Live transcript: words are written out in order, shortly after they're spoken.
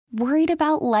Worried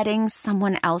about letting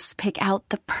someone else pick out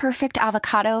the perfect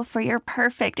avocado for your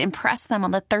perfect impress them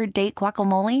on the third date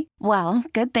guacamole? Well,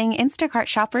 good thing Instacart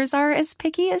shoppers are as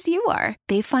picky as you are.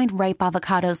 They find ripe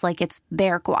avocados like it's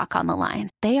their guac on the line.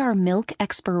 They are milk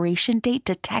expiration date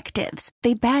detectives.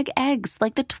 They bag eggs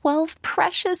like the 12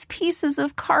 precious pieces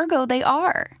of cargo they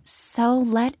are. So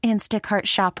let Instacart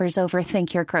shoppers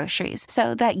overthink your groceries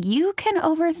so that you can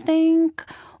overthink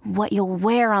what you'll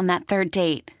wear on that third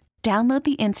date. Download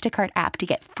the Instacart app to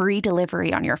get free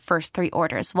delivery on your first 3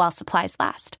 orders while supplies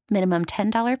last. Minimum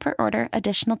 $10 per order.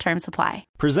 Additional terms apply.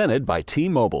 Presented by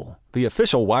T-Mobile, the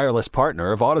official wireless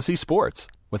partner of Odyssey Sports.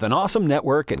 With an awesome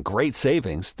network and great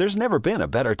savings, there's never been a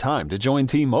better time to join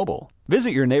T-Mobile. Visit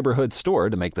your neighborhood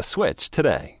store to make the switch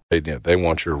today. They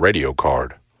want your radio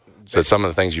card. So some of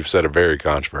the things you've said are very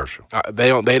controversial.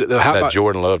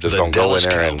 Jordan Love just going to go in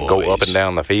there and go up and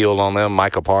down the field on them.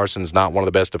 Micah Parsons, not one of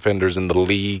the best defenders in the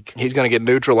league. He's going to get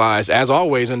neutralized, as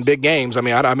always, in big games. I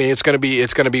mean, it's going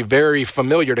to be very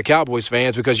familiar to Cowboys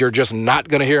fans because you're just not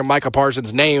going to hear Micah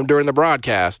Parsons' name during the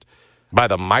broadcast. By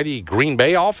the mighty Green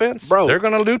Bay offense? Bro, they're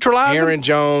going to neutralize Aaron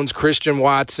Jones, Christian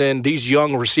Watson, these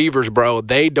young receivers, bro,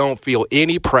 they don't feel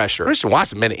any pressure. Christian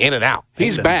Watson been in and out.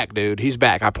 He's back, dude. He's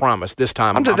back. I promise. This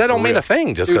time. That don't mean a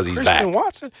thing just because he's back. Christian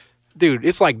Watson, dude,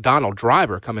 it's like Donald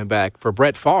Driver coming back for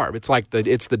Brett Favre.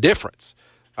 It's the difference.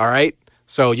 All right?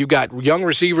 So you got young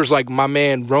receivers like my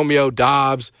man Romeo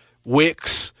Doubs,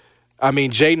 Wicks,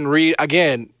 Jaden Reed.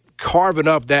 Again, carving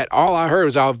up that. All I heard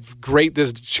was how great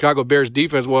this Chicago Bears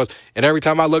defense was. And every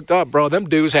time I looked up, bro, them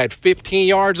dudes had 15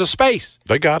 yards of space.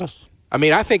 They got us.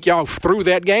 I think y'all threw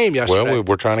that game yesterday. Well,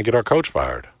 we're trying to get our coach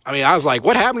fired. I was like,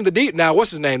 what happened to the deep? Now,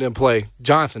 what's his name didn't play?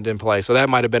 Johnson didn't play, so that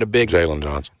might have been a big – Jalen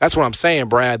Johnson. That's what I'm saying,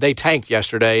 Brad. They tanked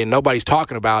yesterday, and nobody's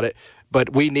talking about it,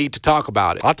 but we need to talk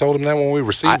about it. I told him that when we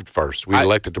received first. We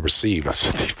elected to receive. I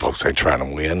said, these folks ain't trying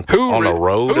to win. On the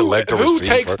road, elect to receive. Who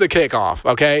takes the kickoff,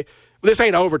 okay? This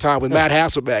ain't overtime with Matt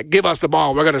Hasselbeck. Give us the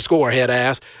ball. We're going to score, head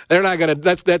ass. They're not going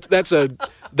to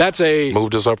 – that's a –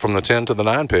 moved us up from the 10 to the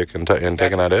 9 pick and taking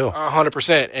that L.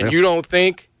 100%. And you don't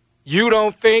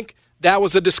think that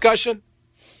was a discussion?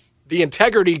 The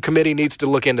integrity committee needs to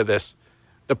look into this.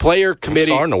 The player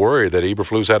committee – I'm starting to worry that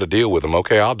Eberflus had to deal with him.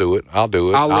 Okay, I'll do it.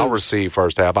 I'll receive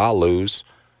first half. I'll lose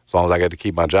as long as I get to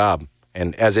keep my job.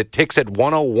 And as it ticks at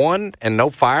 101 and no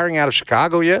firing out of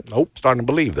Chicago yet, nope. Starting to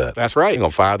believe that. That's right. You're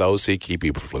going to fire the OC, keep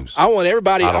Eberflus. I want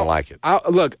everybody – I don't like it.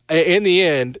 Look, in the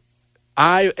end,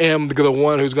 I am the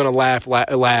one who's going to laugh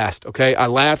last, okay? I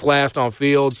laughed last on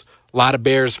Fields. A lot of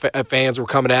Bears fans were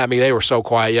coming at me. They were so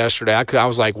quiet yesterday. I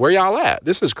was like, where y'all at?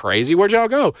 This is crazy. Where'd y'all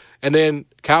go? And then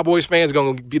Cowboys fans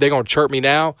they're going to chirp me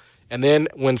now. And then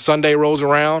when Sunday rolls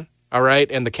around, all right,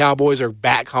 and the Cowboys are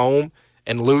back home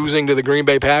and losing to the Green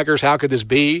Bay Packers, how could this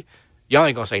be? Y'all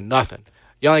ain't going to say nothing.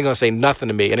 Y'all ain't going to say nothing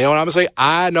to me. And you know what I'm going to say?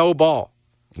 I know ball.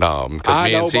 No, because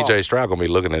me and C.J. Stroud going to be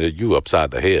looking at you upside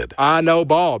the head. I know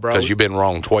ball, bro. Because you've been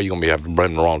wrong twice. You're going to be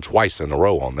been wrong twice in a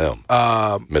row on them,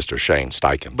 Mr. Shane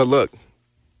Steichen. But look,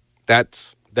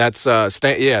 that's Shane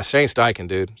Steichen,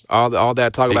 dude. All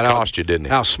that talk about cost you, didn't he?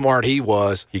 How smart he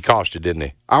was. He cost you, didn't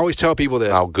he? I always tell people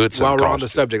this. How good while we're on the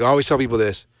subject, I always tell people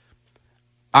this.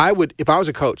 If I was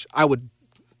a coach, I would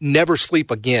never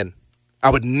sleep again. I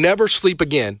would never sleep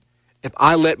again if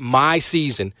I let my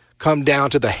season come down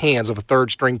to the hands of a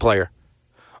third-string player.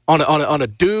 On a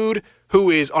dude who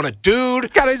is on a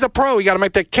dude. God, he's a pro. You got to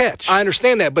make that catch. I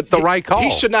understand that, but it's the right call. He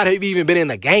should not have even been in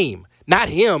the game. Not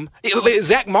him.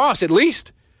 Zach Moss, at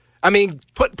least.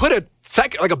 Put a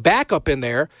second, like a backup in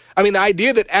there. The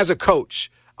idea that as a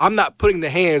coach, I'm not putting the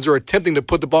hands or attempting to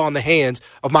put the ball in the hands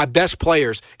of my best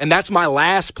players, and that's my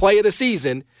last play of the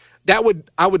season. I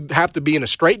would have to be in a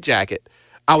straitjacket.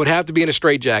 I would have to be in a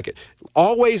straitjacket.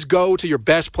 Always go to your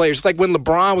best players. It's like when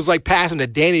LeBron was passing to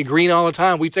Danny Green all the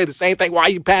time. We'd say the same thing. Why are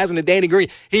you passing to Danny Green?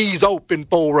 He's open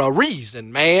for a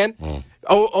reason, man.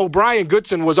 O'Brien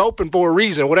Goodson was open for a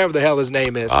reason, whatever the hell his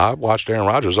name is. I watched Aaron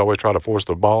Rodgers always try to force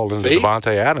the ball into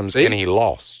Devontae Adams, and he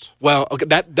lost. Well, okay,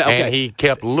 okay. And he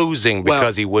kept losing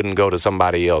because he wouldn't go to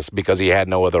somebody else because he had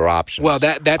no other options. Well,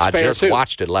 that's fair, I just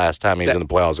watched it last time he was in the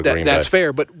playoffs with Green Bay. That's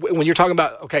fair, but when you're talking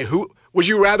about, who would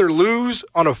you rather lose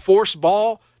on a forced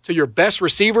ball to your best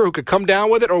receiver who could come down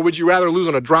with it, or would you rather lose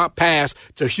on a drop pass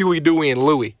to Huey, Dewey, and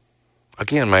Louie?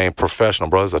 Again, man, professional,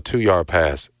 bro. It's a 2-yard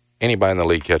pass. Anybody in the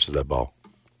league catches that ball.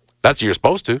 That's what you're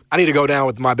supposed to. I need to go down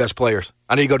with my best players.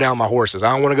 I need to go down with my horses.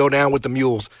 I don't want to go down with the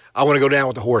mules. I want to go down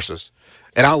with the horses.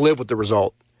 And I'll live with the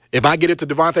result. If I get it to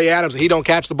Devontae Adams and he don't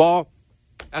catch the ball,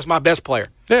 that's my best player.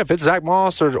 Yeah, if it's Zach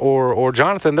Moss or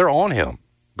Jonathan, they're on him.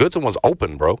 Goodson was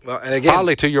open, bro. Well, and again,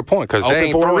 probably to your point, because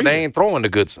they ain't throwing to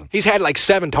Goodson. He's had like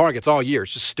 7 targets all year.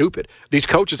 It's just stupid. These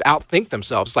coaches outthink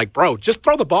themselves. It's like, bro, just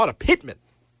throw the ball to Pittman.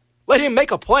 Let him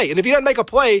make a play. And if he doesn't make a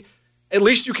play, at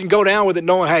least you can go down with it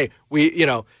knowing, hey,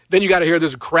 then you got to hear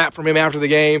this crap from him after the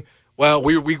game. Well,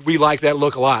 we like that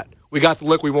look a lot. We got the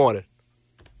look we wanted.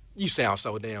 You sound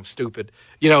so damn stupid.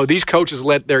 These coaches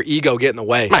let their ego get in the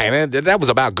way. Man, that was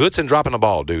about Goodson dropping the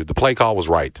ball, dude. The play call was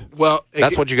right. Well,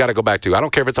 that's what you got to go back to. I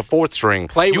don't care if it's a 4th string.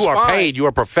 You are fine. Paid. You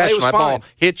are professional. That ball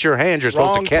hits your hands. You're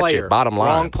supposed to catch it. Bottom line.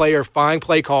 Wrong player. Fine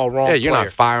play call. Wrong player. Yeah, you're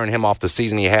not firing him off the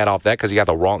season he had off that because he got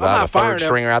the wrong guy, the 3rd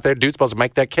stringer out there. Dude's supposed to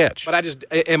make that catch. But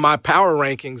in my power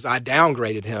rankings, I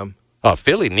downgraded him.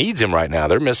 Philly needs him right now.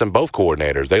 They're missing both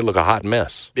coordinators. They look a hot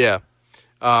mess. Yeah.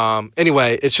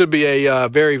 Anyway, it should be a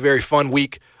very, very fun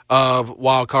week of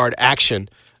wild card action.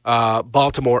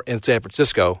 Baltimore and San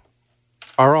Francisco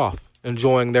are off,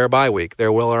 enjoying their bye week,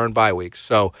 their well-earned bye week.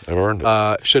 So they've earned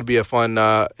it. Should be a fun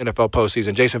NFL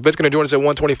postseason. Jason Fitz going to join us at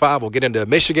 1:25. We'll get into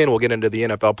Michigan. We'll get into the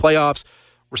NFL playoffs.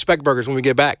 Respect Burgers when we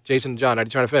get back. Jason and John,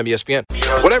 92.9 FM, ESPN.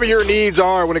 Whatever your needs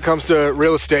are when it comes to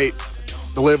real estate,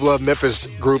 the Live Love Memphis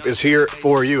group is here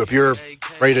for you. If you're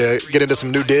ready to get into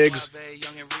some new digs,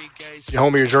 your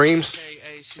home of your dreams,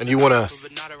 and you want a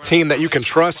team that you can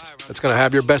trust that's going to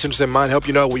have your best interest in mind, help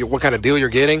you know what kind of deal you're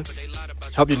getting,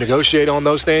 help you negotiate on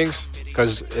those things,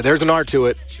 because there's an art to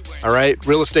it, all right?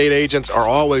 Real estate agents are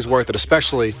always worth it,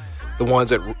 especially the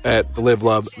ones at the Live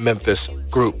Love Memphis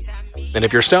group. And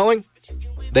if you're selling,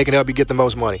 they can help you get the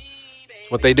most money. It's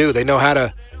what they do. They know how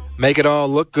to make it all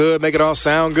look good, make it all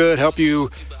sound good, help you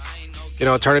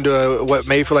turn into what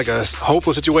may feel like a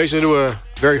hopeless situation into a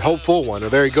very hopeful one, a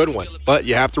very good one. But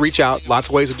you have to reach out. Lots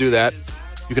of ways to do that.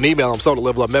 You can email them,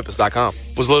 sold@livelovememphis.com.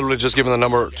 Was literally just giving the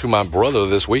number to my brother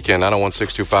this weekend,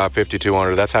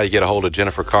 901-625-5200. That's how you get a hold of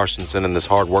Jennifer Carsonson and this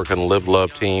hard-working Live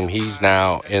Love team. He's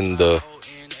now maybe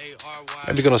going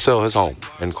to sell his home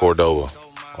in Cordova,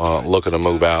 looking to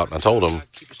move out. And I told him,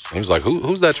 he was like,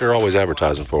 who's that you're always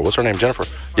advertising for? What's her name, Jennifer?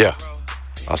 Yeah.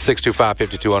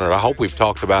 625-5200. I hope we've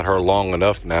talked about her long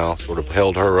enough now, sort of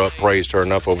held her up, praised her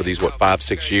enough over these,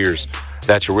 5-6 years,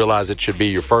 that you realize it should be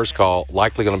your first call,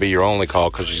 likely going to be your only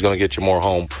call, because she's going to get you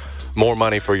more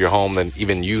money for your home than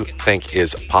even you think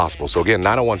is possible. So again,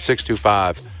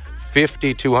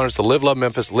 901-625-5200. So Live Love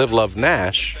Memphis, Live Love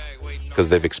Nash, because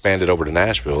they've expanded over to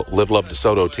Nashville. Live Love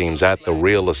DeSoto teams at the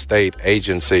real estate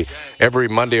agency. Every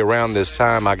Monday around this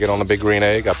time, I get on the Big Green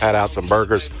Egg. I pat out some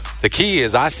burgers. The key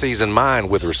is I season mine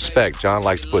with respect. John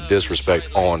likes to put disrespect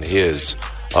on his.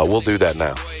 We'll do that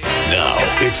now. Now,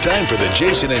 it's time for the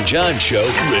Jason and John Show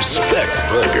Respect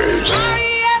Burgers.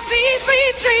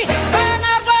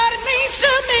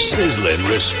 Sizzling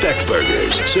Respect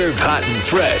Burgers, served hot and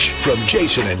fresh from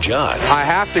Jason and John. I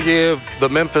have to give the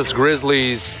Memphis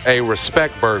Grizzlies a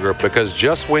respect burger, because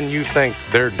just when you think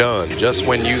they're done, just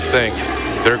when you think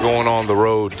they're going on the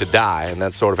road to die, and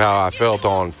that's sort of how I felt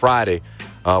on Friday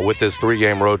with this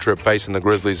 3-game road trip facing the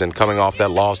Grizzlies and coming off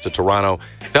that loss to Toronto,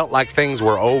 felt like things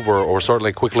were over, or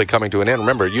certainly quickly coming to an end.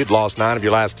 Remember, you'd lost 9 of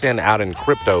your last 10 out in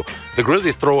crypto. The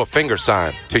Grizzlies throw a finger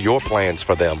sign to your plans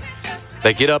for them.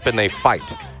 They get up and they fight.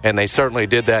 And they certainly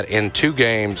did that in 2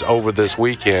 games over this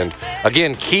weekend.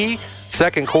 Again, key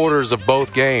second quarters of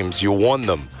both games, you won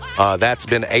them. That's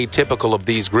been atypical of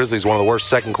these Grizzlies, one of the worst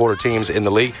second quarter teams in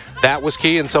the league. That was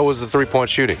key, and so was the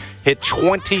 3-point shooting. Hit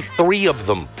 23 of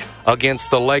them against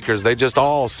the Lakers. They just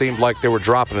all seemed like they were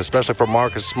dropping, especially for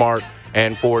Marcus Smart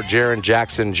and for Jaren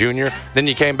Jackson Jr. Then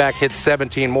you came back, hit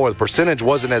 17 more. The percentage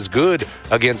wasn't as good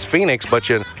against Phoenix, but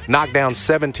you knocked down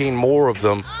 17 more of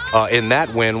them in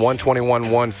that win,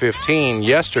 121-115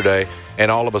 yesterday. And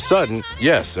all of a sudden,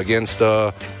 yes, against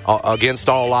all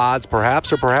odds,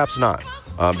 perhaps or perhaps not.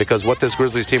 Because what this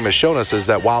Grizzlies team has shown us is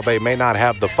that while they may not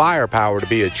have the firepower to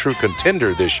be a true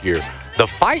contender this year, the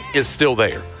fight is still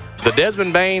there. The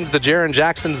Desmond Baines, the Jaren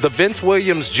Jacksons, the Vince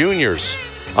Williams Jr.'s.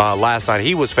 Last night,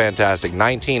 he was fantastic,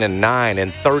 19 and 9 in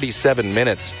 37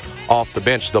 minutes off the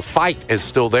bench. The fight is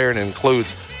still there, and it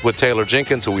includes with Taylor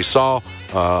Jenkins, who we saw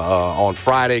on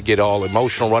Friday get all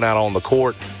emotional, run out on the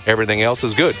court. Everything else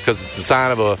is good because it's a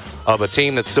sign of a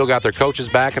team that's still got their coaches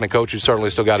back and a coach who certainly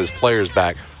still got his players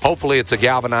back. Hopefully it's a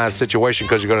galvanized situation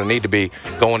because you're going to need to be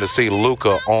going to see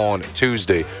Luka on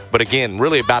Tuesday. But again,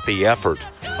 really about the effort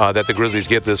that the Grizzlies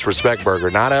give this respect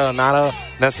burger. Not a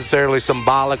necessarily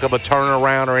symbolic of a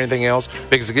turnaround or anything else.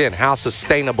 Because again, how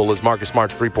sustainable is Marcus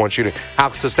Smart's three-point shooting? How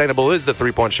sustainable is the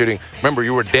three-point shooting? Remember,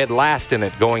 you were dead last in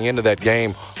it going into that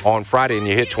game on Friday and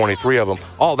you hit 23 of them.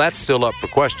 All that's still up for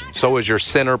question. So is your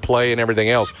center play and everything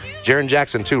else. Jaren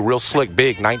Jackson, too, real slick,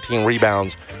 big, 19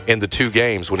 rebounds in the 2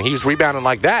 games. When he's rebounding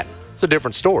like that, it's a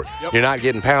different story. Yep. You're not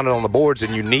getting pounded on the boards,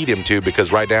 and you need him to,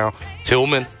 because right now,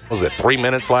 Tillman, was it 3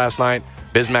 minutes last night?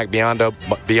 Bismack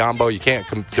Biyombo, you can't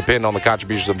depend on the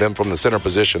contributions of them from the center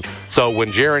position. So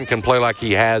when Jaren can play like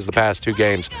he has the past 2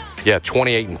 games,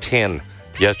 28-10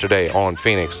 yesterday on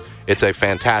Phoenix, it's a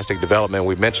fantastic development.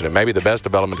 We've mentioned it. Maybe the best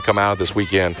development to come out of this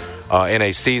weekend in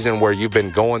a season where you've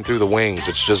been going through the wings.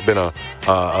 It's just been a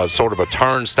sort of a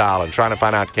turnstile and trying to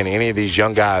find out, can any of these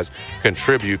young guys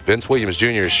contribute. Vince Williams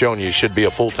Jr. has shown you should be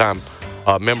a full-time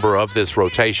member of this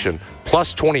rotation.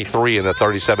 Plus 23 in the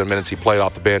 37 minutes he played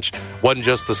off the bench. Wasn't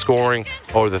just the scoring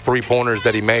or the three-pointers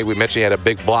that he made. We mentioned he had a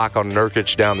big block on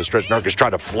Nurkic down the stretch. Nurkic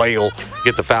tried to flail,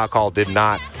 get the foul call, did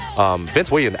not.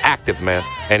 Vince Williams, active, man,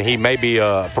 and he may be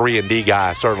a 3-and-D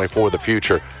guy, certainly for the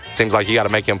future. Seems like you got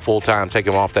to make him full-time, take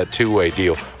him off that two-way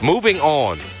deal. Moving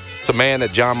on, it's a man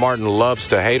that John Martin loves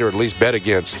to hate or at least bet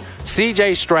against.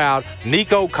 C.J. Stroud,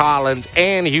 Nico Collins,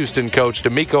 and Houston coach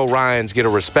DeMeco Ryans get a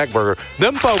respect burger.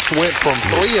 Them folks went from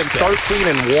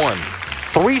 3-13-1.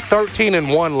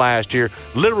 3-13-1 last year,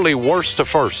 literally worst to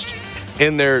first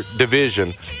in their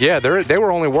division. Yeah, they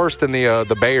were only worse than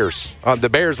the Bears. The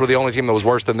Bears were the only team that was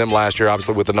worse than them last year,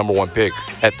 obviously with the number 1 pick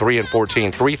at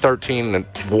 3-14.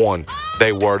 3-13-1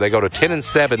 they were. They go to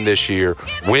 10-7 this year,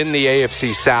 win the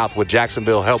AFC South with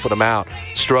Jacksonville helping them out,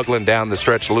 struggling down the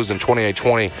stretch, losing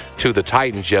 28-20 to the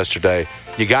Titans yesterday.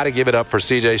 You got to give it up for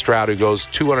C.J. Stroud, who goes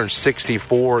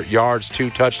 264 yards,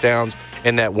 2 touchdowns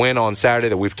in that win on Saturday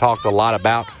that we've talked a lot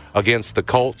about against the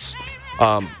Colts.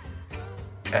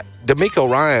 DeMeco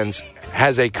Ryans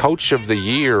has a Coach of the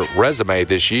Year resume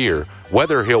this year,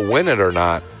 whether he'll win it or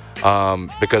not,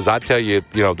 because I tell you,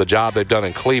 the job they've done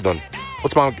in Cleveland.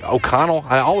 What's O'Connell?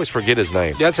 I always forget his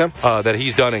name. That's him. That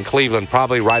he's done in Cleveland,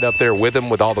 probably right up there with him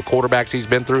with all the quarterbacks he's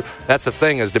been through. That's the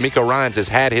thing, is DeMeco Ryans has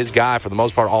had his guy for the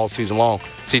most part all season long.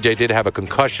 CJ did have a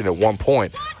concussion at one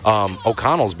point.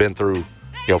 O'Connell's been through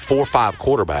 4 or 5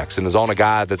 quarterbacks and is on a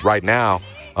guy that right now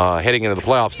heading into the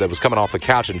playoffs that was coming off the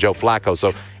couch in Joe Flacco.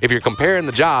 So if you're comparing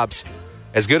the jobs,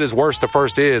 as good as worst to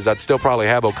first is, I'd still probably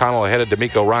have O'Connell ahead of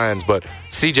DeMeco Ryans, but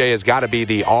CJ has got to be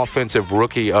the offensive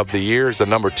rookie of the year. He's the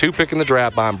number 2 pick in the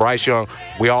draft behind Bryce Young.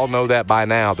 We all know that by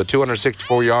now. The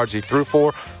 264 yards he threw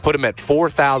for put him at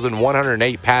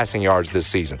 4,108 passing yards this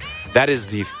season. That is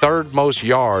the 3rd most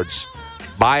yards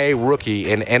by a rookie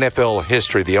in NFL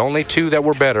history. The only 2 that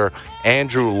were better,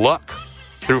 Andrew Luck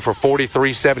threw for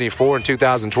 43.74 in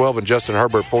 2012, and Justin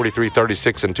Herbert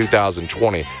 43.36 in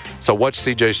 2020. So what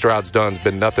C.J. Stroud's done has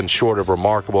been nothing short of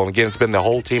remarkable. And again, it's been the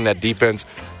whole team, that defense.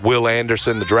 Will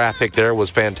Anderson, the draft pick there,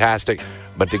 was fantastic.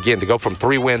 But again, to go from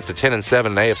 3 wins to 10-7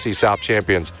 and AFC South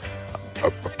champions, a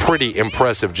pretty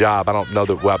impressive job. I don't know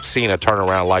that I've seen a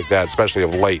turnaround like that, especially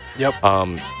of late. Yep.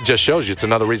 Just shows you it's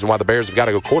another reason why the Bears have got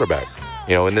to go quarterback.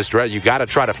 In this draft, you got to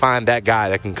try to find that guy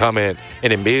that can come in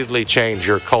and immediately change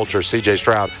your culture. C.J.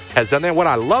 Stroud has done that. What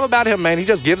I love about him, man, he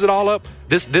just gives it all up.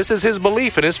 This is his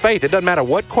belief and his faith. It doesn't matter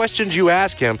what questions you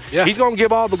ask him. Yeah. He's going to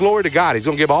give all the glory to God. He's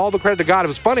going to give all the credit to God. It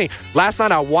was funny. Last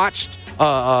night I watched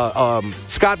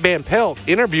Scott Van Pelt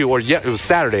interview, it was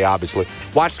Saturday, obviously.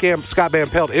 Watched Scott Van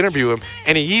Pelt interview him,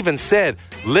 and he even said,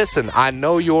 listen, I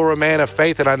know you're a man of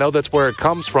faith, and I know that's where it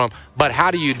comes from, but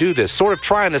how do you do this? Sort of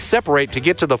trying to separate to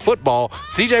get to the football.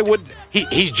 CJ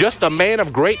he's just a man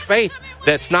of great faith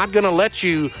that's not going to let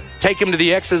you take him to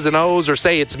the X's and O's or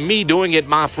say it's me doing it,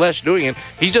 my flesh doing it.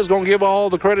 He's just going to give all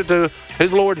the credit to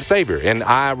his Lord and Savior, and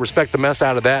I respect the mess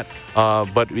out of that,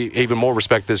 but even more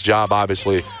respect this job,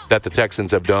 obviously, that the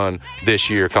Texans have done this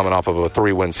year coming off of a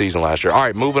 3-win season last year. All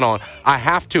right, moving on. I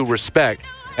have to respect,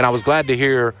 and I was glad to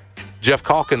hear Jeff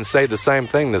Calkins say the same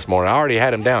thing this morning. I already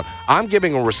had him down. I'm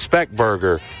giving a respect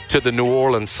burger to the New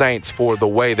Orleans Saints for the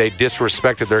way they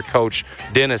disrespected their coach,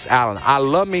 Dennis Allen. I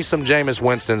love me some Jameis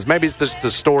Winston's. Maybe it's the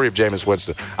story of Jameis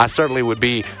Winston. I certainly would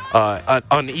be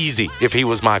uneasy if he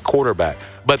was my quarterback.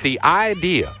 But the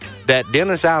idea that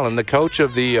Dennis Allen, the coach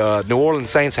of the New Orleans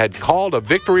Saints, had called a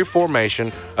victory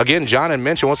formation. Again, John had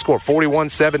mentioned, what's the score,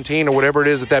 41-17 or whatever it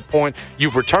is at that point.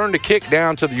 You've returned a kick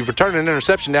you've returned an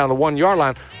interception down the 1-yard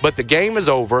line, but the game is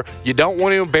over. You don't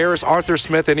want to embarrass Arthur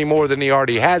Smith any more than he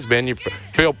already has been. You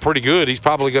feel pretty good. He's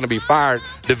probably going to be fired,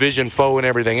 division foe and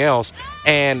everything else.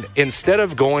 And instead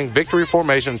of going victory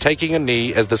formation, taking a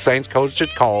knee, as the Saints coach had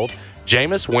called,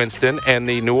 Jameis Winston and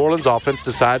the New Orleans offense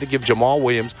decided to give Jamal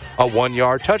Williams a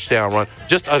 1-yard touchdown run.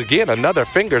 Just, again, another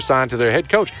finger sign to their head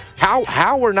coach.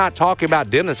 how we're not talking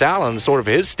about Dennis Allen, sort of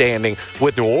his standing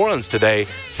with New Orleans today,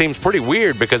 seems pretty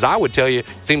weird because I would tell you, it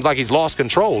seems like he's lost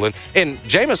control. And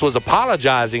Jameis was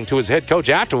apologizing to his head coach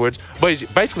afterwards, but he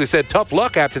basically said, tough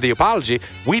luck after the apology.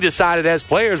 We decided as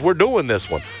players we're doing this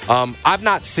one. I've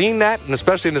not seen that, and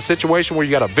especially in a situation where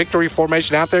you got a victory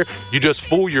formation out there, you just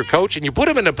fool your coach, and you put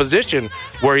him in a position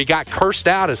where he got cursed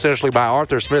out essentially by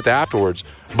Arthur Smith afterwards.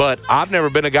 But I've never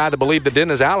been a guy that believed that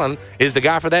Dennis Allen is the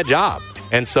guy for that job.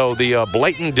 And so the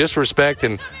blatant disrespect,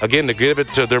 and again, to give it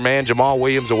to their man Jamal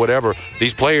Williams or whatever,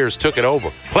 these players took it over.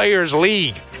 Players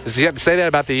League. You have to say that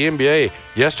about the NBA.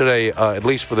 Yesterday, at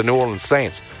least for the New Orleans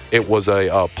Saints, it was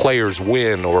a player's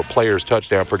win or a player's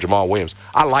touchdown for Jamal Williams.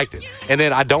 I liked it. And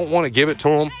then I don't want to give it to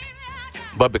him,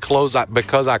 but because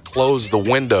I closed the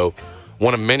window,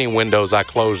 one of many windows I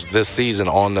closed this season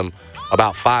on them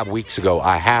about 5 weeks ago,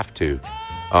 I have to.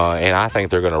 And I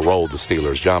think they're going to roll the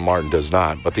Steelers. John Martin does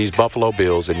not. But these Buffalo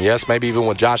Bills, and yes, maybe even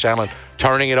with Josh Allen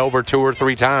turning it over 2 or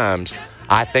 3 times,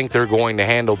 I think they're going to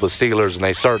handle the Steelers, and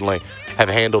they certainly have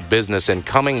handled business. And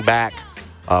coming back,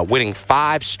 winning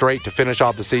 5 straight to finish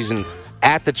off the season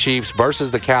at the Chiefs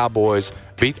versus the Cowboys,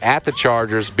 beat at the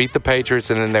Chargers, beat the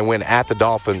Patriots, and then they win at the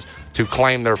Dolphins to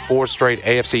claim their 4th straight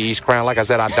AFC East crown. Like I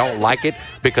said, I don't like it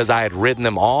because I had written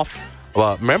them off.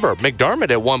 Remember,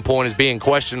 McDermott at one point is being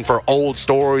questioned for old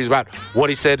stories about what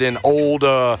he said in old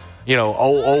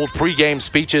pregame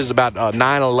speeches about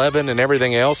 9/11 and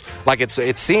everything else. Like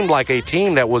it seemed like a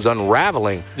team that was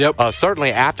unraveling. Yep.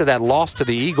 Certainly after that loss to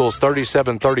the Eagles,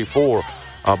 37-34.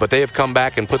 But they have come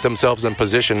back and put themselves in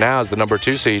position now as the number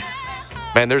 2 seed.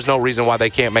 Man, there's no reason why they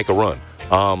can't make a run.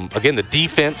 Again, the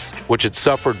defense, which had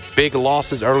suffered big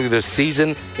losses earlier this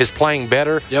season, is playing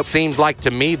better. Yep. Seems like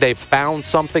to me they've found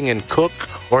something in Cook,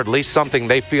 or at least something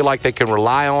they feel like they can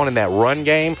rely on in that run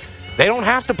game. They don't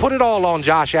have to put it all on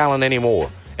Josh Allen anymore,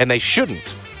 and they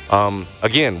shouldn't.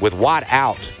 Again, with Watt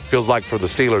out, feels like for the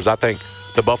Steelers, I think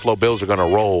the Buffalo Bills are going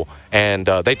to roll, and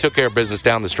they took care of business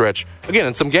down the stretch. Again,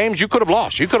 in some games you could have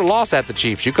lost. You could have lost at the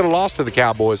Chiefs. You could have lost to the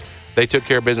Cowboys. They took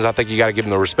care of business. I think you got to give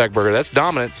them the respect burger. That's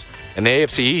dominance in the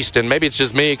AFC East, and maybe it's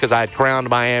just me because I had crowned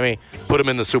Miami, put them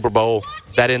in the Super Bowl.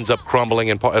 That ends up crumbling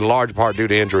in large part due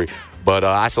to injury. But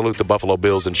I salute the Buffalo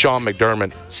Bills and Sean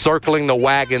McDermott circling the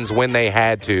wagons when they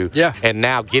had to, and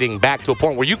now getting back to a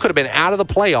point where you could have been out of the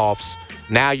playoffs.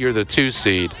 Now you're the 2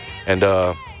 seed, and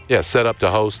set up to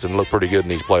host and look pretty good in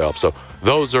these playoffs. So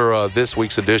those are this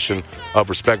week's edition of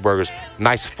Respect Burgers.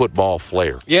 Nice football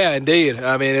flair. Yeah, indeed.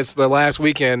 I mean, it's the last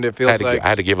weekend. It feels like I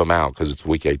had to give them out because it's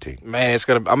week 18. Man,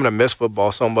 I'm gonna miss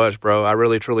football so much, bro. I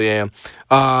really, truly am.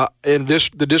 And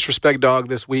the disrespect dog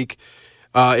this week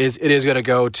is going to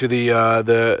go to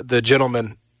the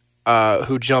gentleman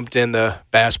who jumped in the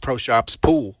Bass Pro Shops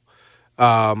pool.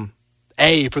 For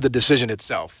the decision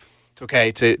itself.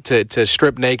 Okay, to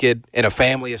strip naked in a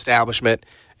family establishment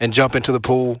and jump into the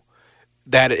pool,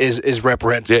 that is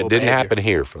reprehensible. Yeah, it didn't happen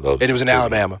here for those. It was in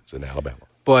Alabama. It's in Alabama.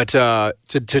 But to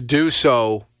do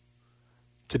so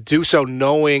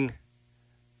knowing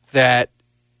that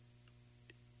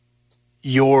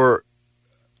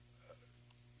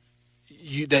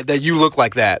that you look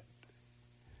like that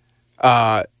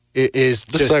is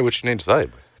just say what you need to say.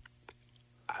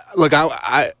 Look,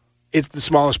 it's the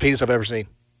smallest penis I've ever seen.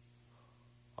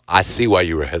 I see why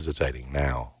you were hesitating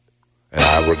now, and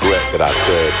I regret that I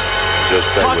said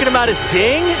just say talking about his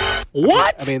ding.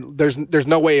 What? I mean, there's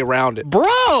no way around it, bro.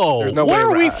 There's no what way are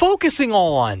around we it. focusing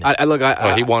on?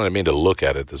 He wanted me to look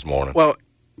at it this morning. Well,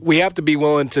 we have to be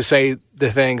willing to say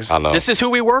the things. I know. This is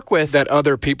who we work with. That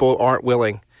other people aren't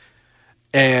willing.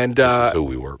 And this is who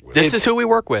we work with. This is who we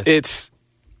work with. It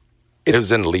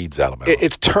was in Leeds, Alabama.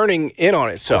 It's turning in on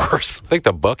itself. Of course. I think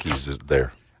the Buc-ee's is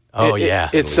there. I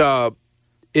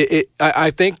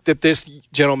think that this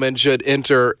gentleman should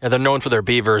enter. Yeah, they're known for their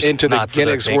beavers. Into the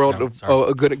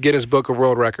Guinness Book of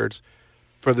World Records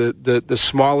for the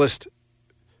smallest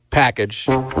package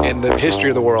in the history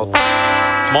of the world.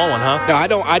 Small one, huh? No, I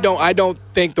don't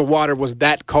think the water was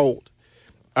that cold.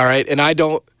 All right, and I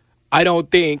don't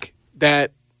think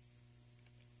that.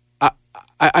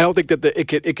 I don't think that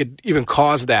it could even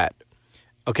cause that.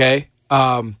 Okay,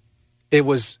 it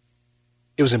was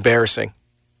embarrassing.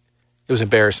 It was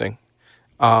embarrassing.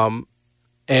 And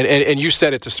you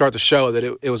said it to start the show that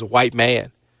it was a white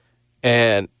man,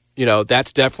 and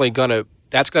that's definitely gonna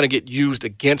get used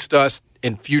against us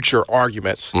in future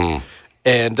arguments.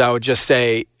 And I would just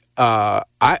say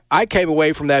I came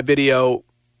away from that video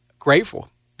grateful.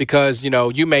 Because,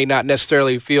 you may not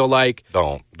necessarily feel like...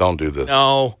 Don't do this.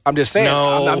 No. I'm just saying.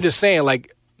 No. I'm just saying,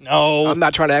 like... No. I'm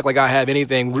not trying to act like I have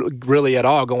anything really at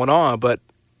all going on, but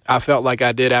I felt like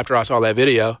I did after I saw that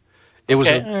video. it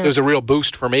was a real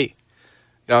boost for me.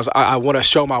 I want to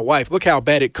show my wife, look how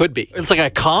bad it could be. It's like a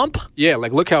comp? Yeah,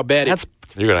 like look how bad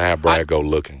You're going to have Brad go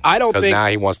looking. I don't think. Because now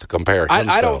he wants to compare himself.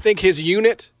 I don't think his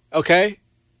unit,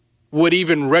 would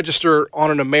even register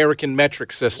on an American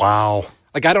metric system. Wow.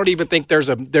 Like, I don't even think there's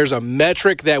a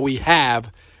metric that we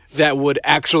have that would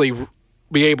actually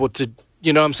be able to,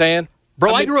 you know what I'm saying?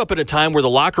 Bro, I grew up at a time where the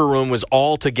locker room was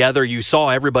all together. You saw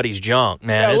everybody's junk,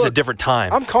 man. Yeah, it's a different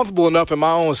time. I'm comfortable enough in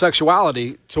my own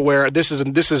sexuality to where this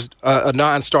is a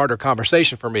non-starter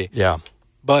conversation for me. Yeah.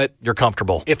 But you're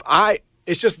comfortable.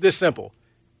 It's just this simple.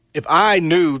 If I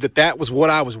knew that was what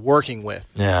I was working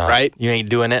with, right? You ain't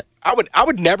doing it. I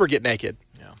would never get naked,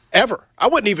 ever. I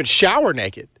wouldn't even shower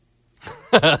naked.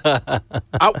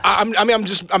 I'm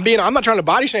not trying to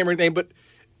body shame or anything, but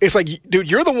it's like, dude,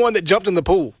 you're the one that jumped in the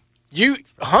pool.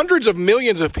 Hundreds of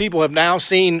millions of people have now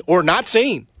seen or not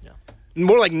seen. Yeah.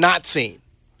 More like not seen.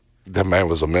 That man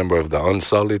was a member of the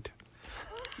Unsullied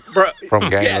from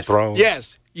Game of Thrones.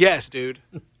 Yes, dude.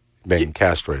 Being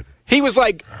castrated. He was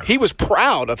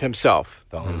proud of himself.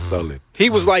 The Unsullied. He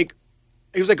was like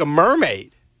a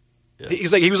mermaid. Yeah.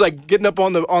 He was like getting up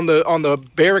on the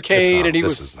barricade, and he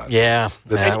was.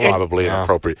 This is probably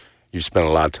inappropriate. You spent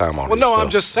a lot of time on. Well, no, I'm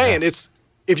just saying it's.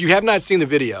 If you have not seen the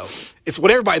video, it's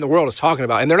what everybody in the world is talking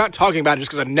about, and they're not talking about it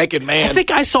just because a naked man. I think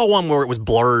I saw one where it was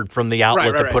blurred from the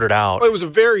outlet that put it out. Well, it was a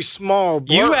very small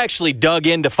blur. You actually dug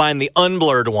in to find the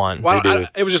unblurred one. Well,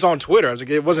 it was just on Twitter. I was like,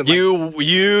 it wasn't. Like,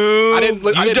 I didn't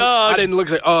look. I didn't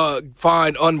look like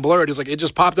find unblurred. It's like it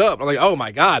just popped up. I'm like, oh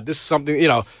my god, this is something,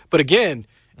 But again,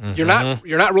 you're not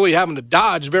really having to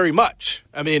dodge very much.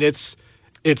 I mean, it's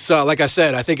like I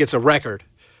said, I think it's a record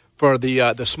for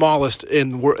the smallest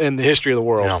in the history of the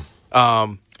world. Yeah.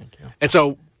 And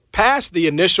so past the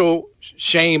initial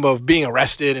shame of being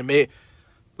arrested and the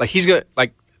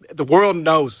world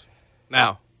knows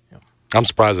now. Yeah. I'm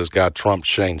surprised this guy trumped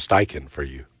Shane Steichen for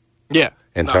you. Yeah.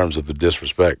 In terms of the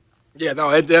disrespect. Yeah,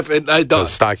 no, it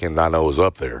does. Steichen, I know, is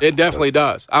up there. It definitely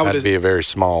does. That'd be a very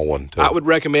small one to I would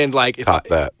recommend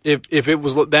if it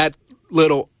was that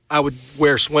little, I would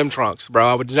wear swim trunks, bro.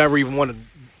 I would never even want to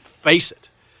face it.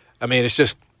 I mean, it's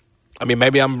just. I mean,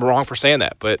 maybe I'm wrong for saying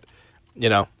that, but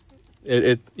you're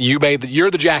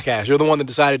the jackass. You're the one that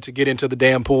decided to get into the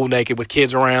damn pool naked with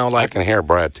kids around. Like, I can hear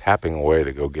Brad tapping away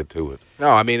to go get to it. No,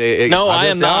 I mean, I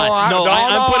am not.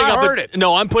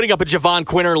 I'm putting up a Javon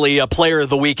Quinterly, Player of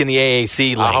the Week in the AAC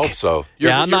league. I hope so.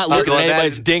 I'm not looking at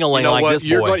anybody's ding-a-ling like this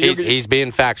boy. He's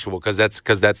being factual because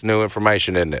that's new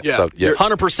information, isn't it? Yeah, so,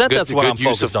 100%. That's what I'm focused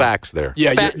on. Use of facts there.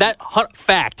 Yeah,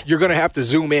 fact. You're going to have to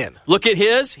zoom in. Look at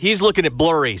his. He's looking at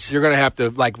blurries. You're going to have to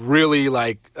really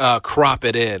crop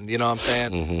it in. You know what I'm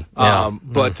saying?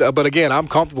 Mm-hmm. But again, I'm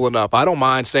comfortable enough. I don't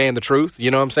mind saying the truth.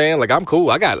 You know what I'm saying? Like, I'm cool.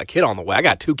 I got a kid on the way. I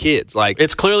got 2 kids. Like,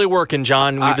 it's clearly working,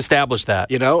 John. We've established that.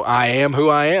 I am who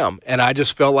I am, and I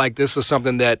just felt like this is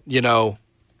something that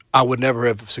I would never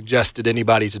have suggested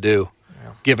anybody to do,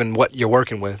 given what you're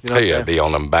working with. Be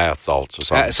on them bath salts or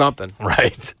something. Something,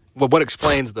 right? Well, what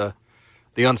explains the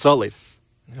Unsullied?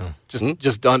 Yeah.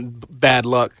 Just done bad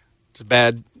luck, just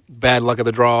bad luck of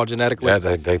the draw genetically. Yeah,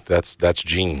 that's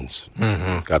genes.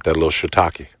 Mm-hmm. Got that little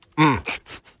shiitake.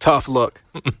 Tough look,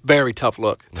 very tough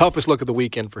look. Toughest look of the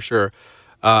weekend for sure.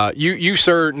 You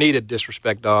sir needed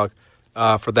disrespect, dog,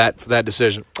 for that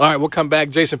decision. All right, we'll come back.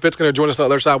 Jason Fitz going to join us on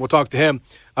the other side. We'll talk to him,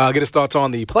 get his thoughts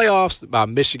on the playoffs, about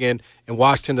Michigan and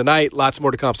Washington tonight. Lots more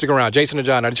to come. Stick around. Jason and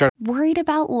John, Worried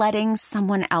about letting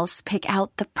someone else pick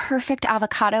out the perfect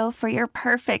avocado for your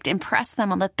perfect impress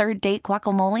them on the third date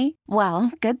guacamole?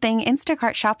 Well, good thing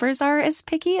Instacart shoppers are as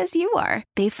picky as you are.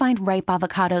 They find ripe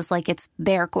avocados like it's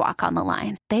their guac on the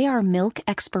line. They are milk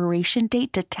expiration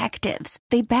date detectives.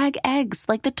 They bag eggs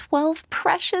like the 12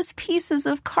 precious pieces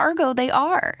of cargo they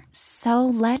are. So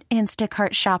let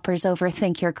Instacart shoppers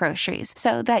overthink your groceries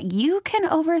so that you can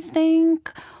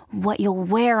overthink what you'll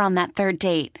wear on that third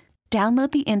date.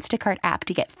 Download the Instacart app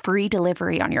to get free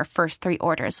delivery on your first 3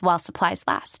 orders while supplies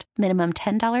last. Minimum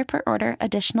 $10 per order.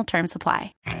 Additional terms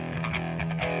apply.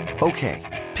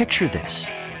 Okay, picture this.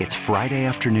 It's Friday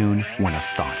afternoon when a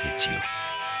thought hits you.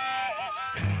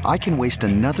 I can waste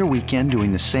another weekend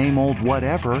doing the same old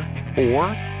whatever, or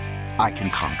I can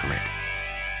conquer it.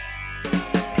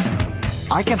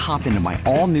 I can hop into my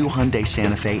all-new Hyundai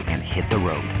Santa Fe and hit the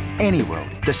road. Any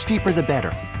road. The steeper, the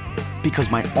better.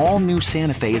 Because my all-new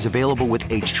Santa Fe is available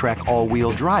with H-Track all-wheel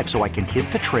drive, so I can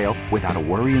hit the trail without a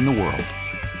worry in the world.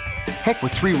 Heck,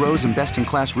 with 3 rows and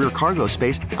best-in-class rear cargo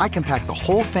space, I can pack the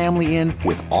whole family in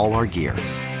with all our gear.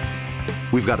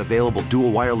 We've got available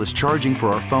dual wireless charging for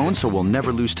our phones, so we'll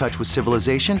never lose touch with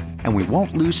civilization, and we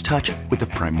won't lose touch with the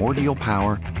primordial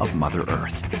power of Mother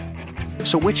Earth.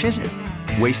 So which is it?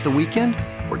 Waste the weekend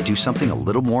or do something a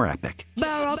little more epic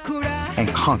and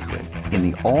conquer it in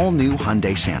the all-new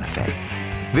Hyundai Santa Fe?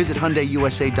 Visit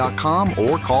HyundaiUSA.com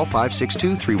or call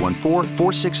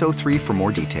 562-314-4603 for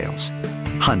more details.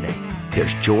 Hyundai,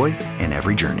 there's joy in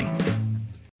every journey.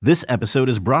 This episode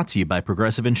is brought to you by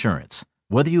Progressive Insurance.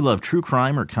 Whether you love true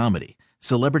crime or comedy,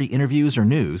 celebrity interviews or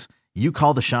news, you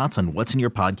call the shots on what's in your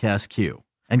podcast queue.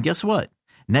 And guess what?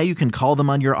 Now you can call them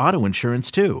on your auto insurance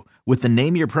too with the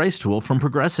Name Your Price tool from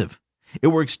Progressive. It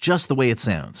works just the way it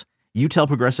sounds. You tell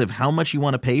Progressive how much you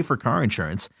want to pay for car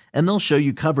insurance, and they'll show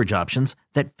you coverage options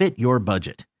that fit your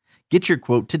budget. Get your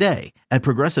quote today at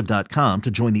Progressive.com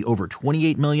to join the over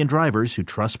 28 million drivers who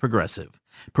trust Progressive.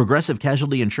 Progressive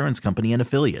Casualty Insurance Company and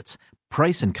Affiliates.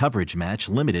 Price and coverage match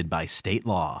limited by state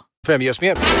law. Fam,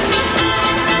 ESPN.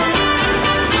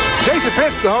 Jason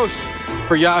Fitz, the host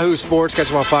for Yahoo Sports. Catch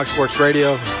him on Fox Sports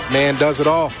Radio. Man does it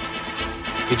all.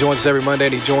 He joins us every Monday,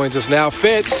 and he joins us now.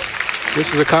 Fitz,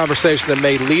 this is a conversation that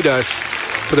may lead us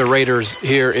to the Raiders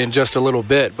here in just a little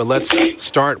bit, but let's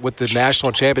start with the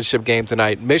national championship game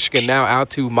tonight. Michigan now out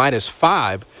to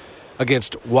 -5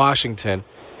 against Washington.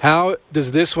 How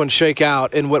does this one shake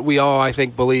out in what we all, I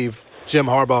think, believe Jim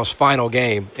Harbaugh's final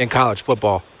game in college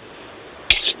football?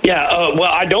 Yeah,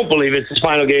 well, I don't believe it's his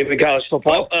final game in college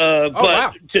football.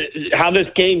 Wow. How this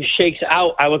game shakes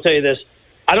out, I will tell you this.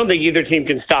 I don't think either team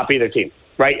can stop either team,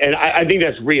 right? And I think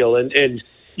that's real. And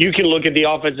you can look at the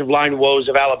offensive line woes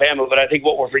of Alabama, but I think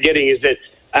what we're forgetting is that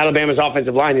Alabama's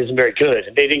offensive line isn't very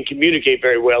good. They didn't communicate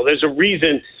very well. There's a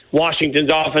reason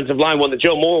Washington's offensive line won the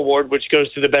Joe Moore Award, which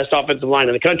goes to the best offensive line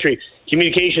in the country.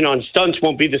 Communication on stunts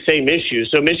won't be the same issue.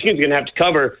 So Michigan's going to have to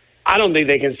cover. I don't think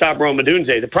they can stop Rome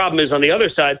Odunze. The problem is on the other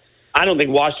side, I don't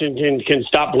think Washington can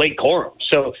stop Blake Corum.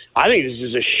 So I think this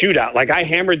is a shootout. Like, I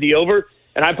hammered the over,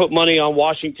 and I put money on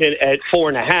Washington at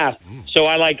 4.5. So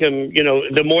I like them. You know,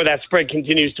 the more that spread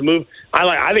continues to move,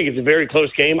 I think it's a very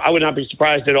close game. I would not be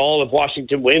surprised at all if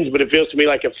Washington wins, but it feels to me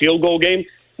like a field goal game.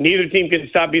 Neither team can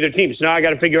stop either team. So now I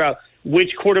got to figure out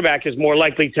which quarterback is more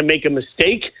likely to make a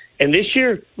mistake. And this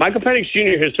year, Michael Penix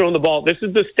Jr. has thrown the ball. This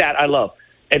is the stat I love.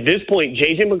 At this point,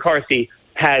 J.J. McCarthy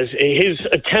has his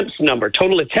attempts number,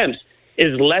 total attempts,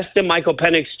 is less than Michael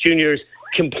Penix Jr.'s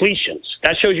completions.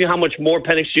 That shows you how much more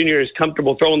Penix Jr. is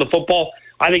comfortable throwing the football.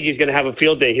 I think he's going to have a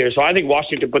field day here. So I think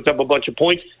Washington puts up a bunch of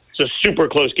points. It's a super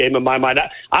close game in my mind.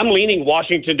 I'm leaning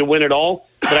Washington to win it all,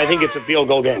 but I think it's a field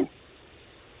goal game.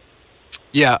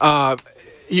 Yeah.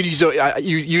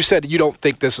 You said you don't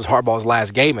think this is Harbaugh's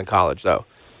last game in college, though.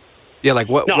 Yeah, like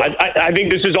what? No, I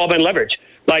think this has all been leverage.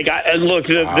 Like, look,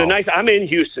 I'm in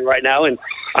Houston right now, and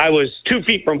I was 2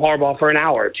 feet from Harbaugh for an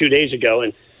hour 2 days ago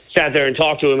and sat there and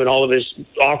talked to him and all of his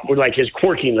awkward, like his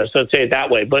quirkiness, let's say it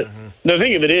that way. But the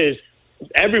thing of it is,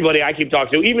 everybody I keep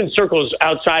talking to, even circles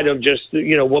outside of just,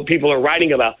 you know, what people are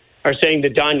writing about, are saying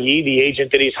that Don Yee, the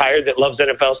agent that he's hired that loves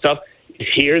NFL stuff, is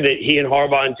here, that he and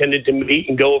Harbaugh intended to meet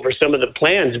and go over some of the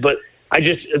plans. But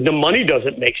the money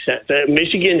doesn't make sense.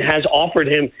 Michigan has offered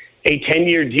him a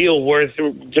 10-year deal worth,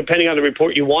 depending on the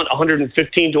report you want, $115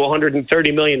 to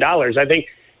 $130 million. I think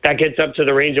that gets up to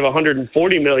the range of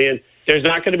 $140 million. There's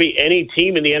not going to be any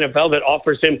team in the NFL that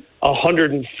offers him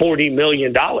 $140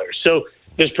 million. So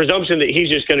this presumption that he's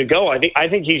just going to go, I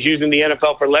think he's using the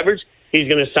NFL for leverage. He's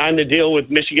going to sign the deal with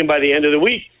Michigan by the end of the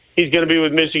week. He's going to be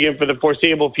with Michigan for the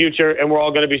foreseeable future, and we're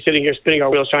all going to be sitting here spinning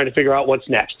our wheels trying to figure out what's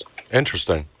next.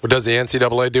 Interesting. Well, does the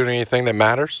NCAA do anything that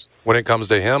matters when it comes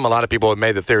to him? A lot of people have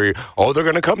made the theory, they're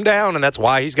going to come down, and that's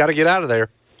why he's got to get out of there.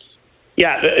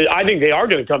 Yeah, I think they are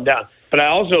going to come down. But I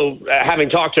also, having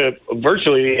talked to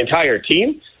virtually the entire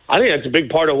team, I think that's a big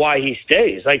part of why he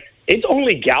stays. Like, it's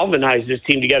only galvanized this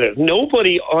team together.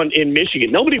 Nobody in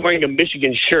Michigan, nobody wearing a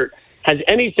Michigan shirt has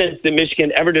any sense that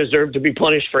Michigan ever deserved to be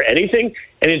punished for anything,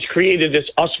 and it's created this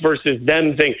us versus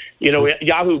them thing. You know,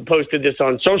 Yahoo posted this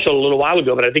on social a little while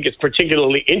ago, but I think it's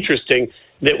particularly interesting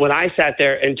that when I sat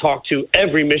there and talked to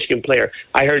every Michigan player,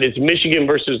 I heard it's Michigan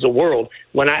versus the world.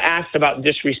 When I asked about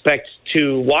disrespect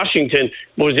to Washington,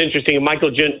 what was interesting, Michael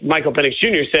Penix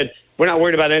Jr. said, we're not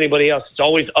worried about anybody else. It's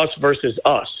always us versus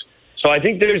us. So I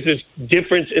think there's this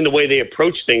difference in the way they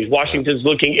approach things. Washington's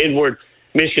looking inward,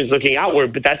 Michigan's looking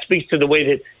outward, but that speaks to the way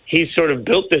that he's sort of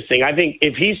built this thing. I think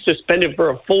if he's suspended for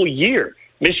a full year,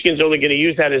 Michigan's only going to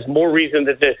use that as more reason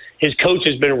that his coach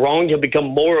has been wrong. He'll become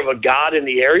more of a god in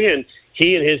the area, and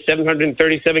he and his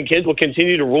 737 kids will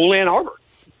continue to rule Ann Arbor.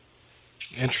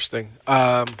 Interesting.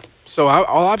 So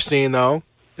all I've seen, though,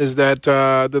 is that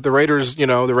the Raiders,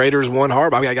 the Raiders won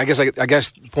Harbaugh. I mean, I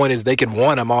guess the point is they can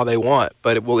want him all they want,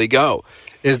 but will he go?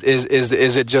 Is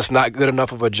it just not good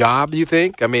enough of a job, do you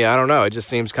think? I mean, I don't know. It just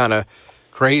seems kind of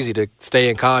crazy to stay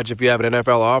in college if you have an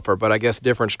NFL offer, but I guess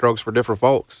different strokes for different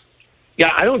folks.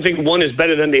 Yeah, I don't think one is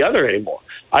better than the other anymore.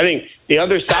 I think the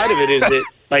other side of it is that,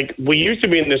 like, we used to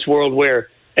be in this world where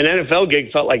an NFL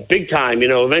gig felt like big time.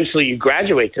 Eventually you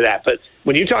graduate to that. But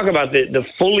when you talk about the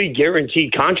fully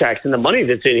guaranteed contracts and the money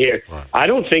that's in here, right, I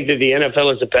don't think that the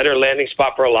NFL is a better landing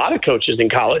spot for a lot of coaches in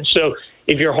college. So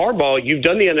if you're Harbaugh, you've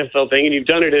done the NFL thing, and you've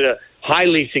done it in a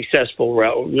highly successful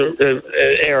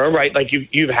era, right? Like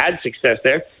you've had success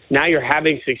there. Now you're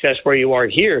having success where you are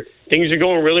here. Things are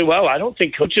going really well. I don't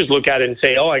think coaches look at it and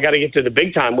say, I got to get to the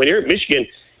big time. When you're at Michigan,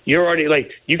 you're already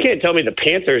you can't tell me the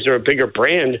Panthers are a bigger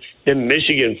brand than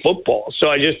Michigan football. So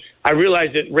I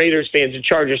realize that Raiders fans and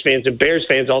Chargers fans and Bears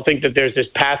fans all think that there's this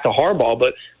path to Harbaugh.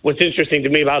 But what's interesting to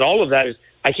me about all of that is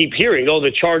I keep hearing,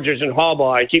 the Chargers and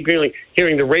Harbaugh. I keep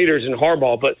hearing the Raiders and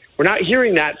Harbaugh. But we're not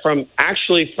hearing that from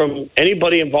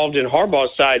anybody involved in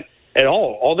Harbaugh's side at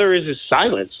all. All there is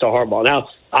silence to Harbaugh. Now,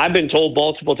 I've been told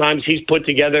multiple times he's put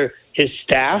together his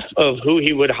staff of who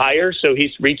he would hire, so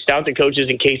he's reached out to coaches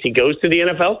in case he goes to the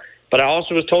NFL. But I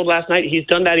also was told last night he's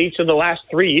done that each of the last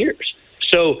 3 years.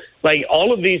 So,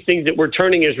 all of these things that we're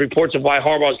turning as reports of why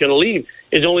Harbaugh is going to leave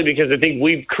is only because I think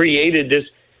we've created this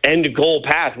end goal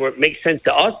path where it makes sense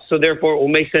to us, so therefore it will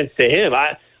make sense to him.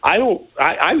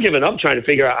 I've given up trying to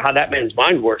figure out how that man's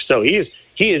mind works. So he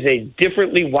is a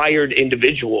differently wired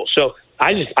individual. So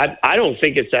I don't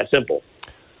think it's that simple.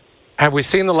 Have we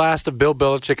seen the last of Bill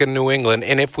Belichick in New England?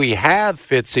 And if we have,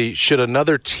 Fitzy, should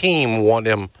another team want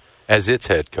him as its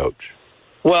head coach?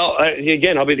 Well,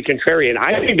 again, I'll be the contrarian.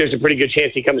 I think there's a pretty good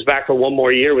chance he comes back for one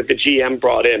more year with the GM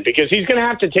brought in, because he's going to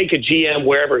have to take a GM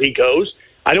wherever he goes.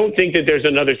 I don't think that there's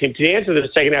another team. To answer the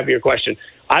second half of your question,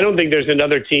 I don't think there's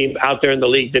another team out there in the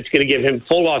league that's going to give him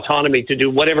full autonomy to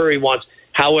do whatever he wants,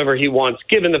 however he wants,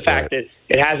 given the fact that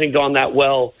it hasn't gone that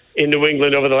well in New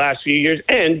England over the last few years,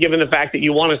 and given the fact that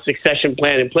you want a succession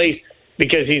plan in place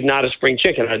because he's not a spring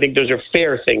chicken. I think those are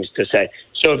fair things to say.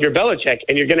 So if you're Belichick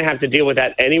and you're going to have to deal with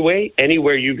that anyway,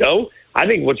 anywhere you go, I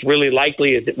think what's really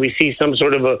likely is that we see some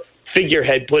sort of a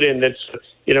figurehead put in that's,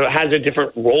 has a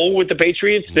different role with the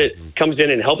Patriots that comes in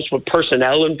and helps with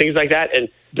personnel and things like that, and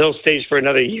Bill stays for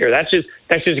another year. That's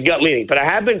just gut leaning. But I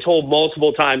have been told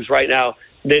multiple times right now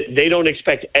that they don't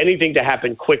expect anything to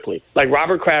happen quickly. Like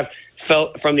Robert Kraft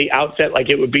felt from the outset like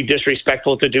it would be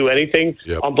disrespectful to do anything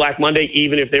on Black Monday,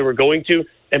 even if they were going to.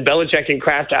 And Belichick and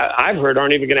Kraft, I've heard,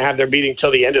 aren't even going to have their meeting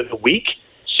till the end of the week.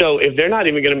 So if they're not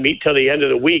even going to meet till the end of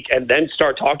the week and then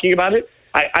start talking about it,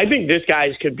 I think this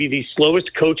guy's could be the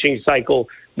slowest coaching cycle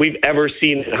we've ever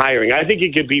seen in hiring. I think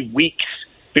it could be weeks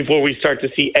before we start to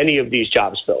see any of these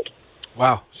jobs filled.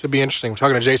 Wow, should be interesting. We're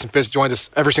talking to Jason Fitz, joins us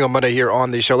every single Monday here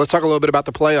on the show. Let's talk a little bit about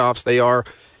the playoffs. They are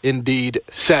indeed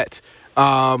set.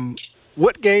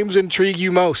 What games intrigue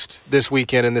you most this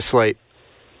weekend in this slate?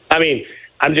 I mean,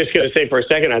 I'm just going to say for a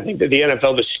second, I think that the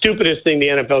NFL, the stupidest thing the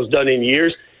NFL's done in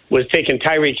years was taking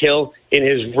Tyreek Hill in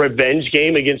his revenge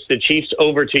game against the Chiefs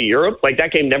over to Europe. Like,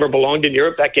 that game never belonged in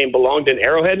Europe. That game belonged in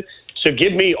Arrowhead. So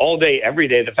give me all day, every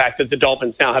day, the fact that the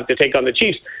Dolphins now have to take on the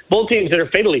Chiefs, both teams that are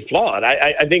fatally flawed.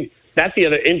 I think that's the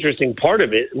other interesting part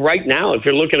of it. Right now, if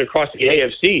you're looking across the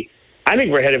AFC, I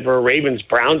think we're headed for a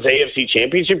Ravens-Browns AFC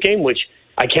championship game, which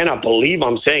I cannot believe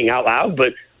I'm saying out loud,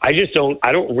 but I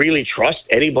don't really trust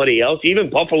anybody else.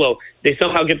 Even Buffalo, they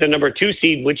somehow get the number 2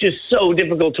 seed, which is so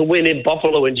difficult to win in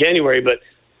Buffalo in January, but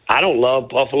I don't love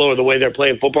Buffalo or the way they're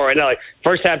playing football right now. Like,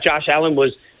 first half, Josh Allen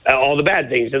was all the bad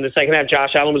things, and the second half,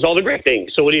 Josh Allen was all the great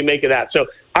things. So what do you make of that? So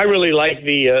I really like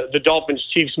the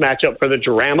Dolphins-Chiefs matchup for the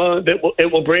drama that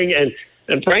it will bring,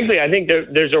 and frankly, I think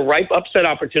there's a ripe upset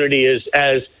opportunity.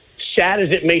 As sad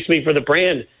as it makes me for the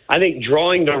brand, I think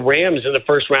drawing the Rams in the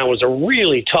first round was a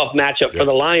really tough matchup for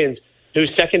the Lions, whose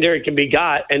secondary can be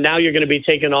got, and now you're going to be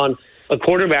taking on a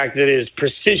quarterback that is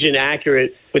precision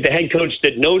accurate with a head coach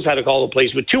that knows how to call the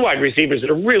plays, with 2 wide receivers that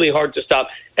are really hard to stop,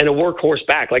 and a workhorse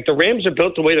back. Like, the Rams are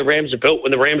built the way the Rams are built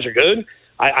when the Rams are good.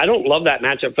 I don't love that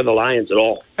matchup for the Lions at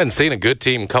all. And seeing a good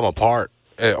team come apart,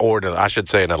 or I should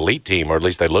say an elite team, or at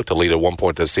least they looked elite at one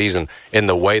point this season, in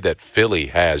the way that Philly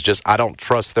has. Just, I don't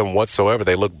trust them whatsoever.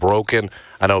 They look broken.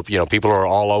 I know, people are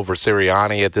all over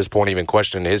Sirianni at this point, even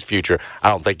questioning his future.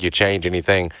 I don't think you change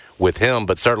anything with him,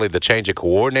 but certainly the change of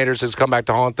coordinators has come back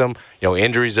to haunt them.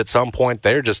 Injuries at some point,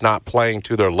 they're just not playing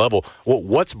to their level.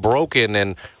 What's broken,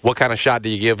 and what kind of shot do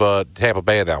you give Tampa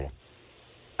Bay in that one?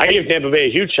 I give Tampa Bay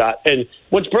a huge shot. And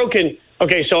what's broken,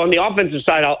 okay, so on the offensive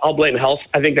side, I'll blame health.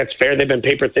 I think that's fair. They've been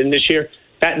paper thin this year.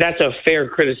 That's a fair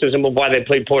criticism of why they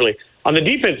played poorly. On the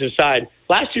defensive side,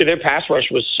 last year their pass rush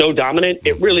was so dominant,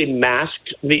 it really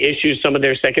masked the issues some of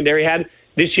their secondary had.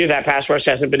 this year that pass rush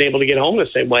hasn't been able to get home the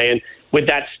same way. And with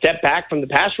that step back from the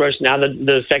pass rush, now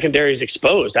the secondary is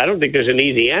exposed. I don't think there's an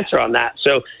easy answer on that.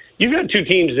 So you've got two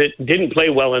teams that didn't play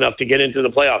well enough to get into the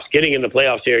playoffs, getting in the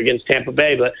playoffs here against Tampa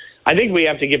Bay. But I think we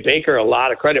have to give Baker a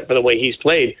lot of credit for the way he's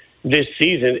played this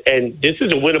season. And this is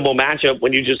a winnable matchup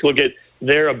when you just look at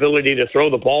their ability to throw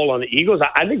the ball on the Eagles.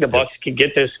 I think the Bucs can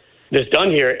get this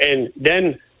done here. And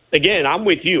then, again, I'm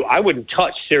with you. I wouldn't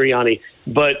touch Sirianni,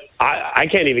 but I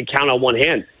can't even count on one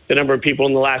hand the number of people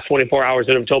in the last 24 hours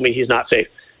that have told me he's not safe.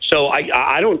 So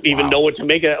I don't even know what to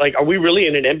make of it. Like, are we really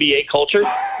in an NBA culture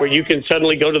where you can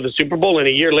suddenly go to the Super Bowl and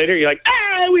a year later you're like,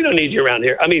 we don't need you around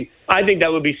here? I mean, I think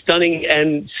that would be stunning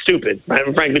and stupid,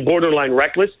 frankly, borderline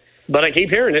reckless. But I keep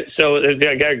hearing it, so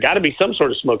there got to be some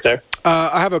sort of smoke there.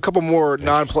 I have a couple more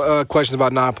questions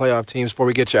about non-playoff teams before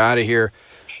we get you out of here.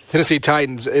 Tennessee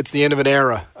Titans, it's the end of an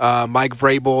era. Mike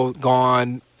Vrabel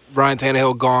gone, Ryan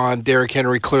Tannehill gone, Derrick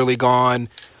Henry clearly gone.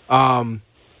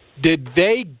 Did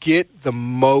they get the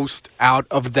most out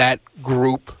of that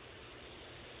group?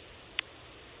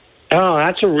 Oh,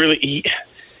 that's a really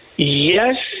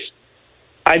yes.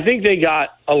 I think they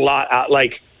got a lot out.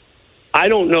 Like, I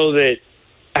don't know that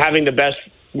having the best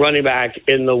running back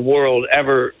in the world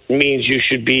ever means you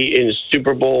should be in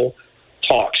Super Bowl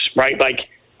talks, right? Like,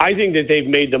 I think that they've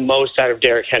made the most out of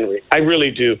Derrick Henry. I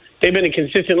really do. They've been a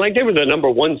consistent, like they were the number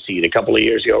one seed a couple of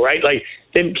years ago, right? Like,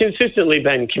 they've consistently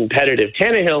been competitive.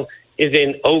 Tannehill is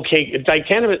in okay. It's like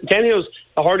Tannehill's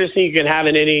the hardest thing you can have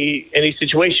in any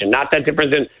situation. Not that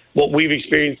different than what we've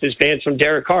experienced as fans from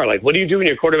Derek Carr. Like, what do you do when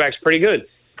your quarterback's pretty good?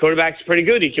 Quarterback's pretty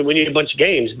good. He can win you a bunch of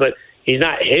games, but he's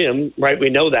not him, right? We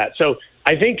know that. So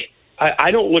I think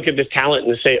I don't look at this talent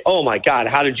and say, oh, my God,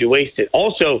 how did you waste it?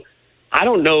 Also, I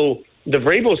don't know. The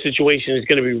Vrabel situation is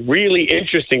going to be really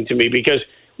interesting to me because,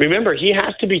 remember, he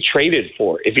has to be traded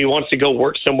for if he wants to go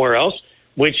work somewhere else,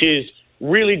 which is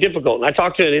really difficult. And I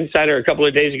talked to an insider a couple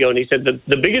of days ago, and he said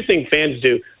the biggest thing fans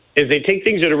do is they take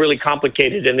things that are really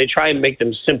complicated and they try and make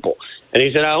them simple. And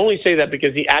he said, I only say that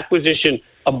because the acquisition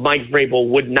of Mike Vrabel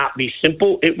would not be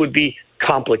simple. It would be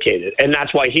complicated. And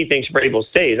that's why he thinks Vrabel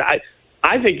stays.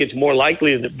 I think it's more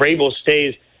likely that Vrabel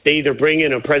stays. They either bring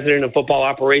in a president of football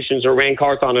operations or Rand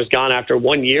Carthon is gone after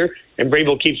 1 year and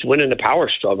Vrabel keeps winning the power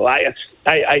struggle.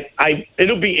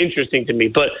 It'll be interesting to me,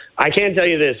 but I can tell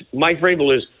you this. Mike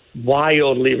Vrabel is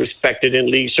wildly respected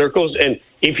in league circles. And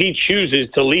if he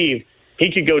chooses to leave,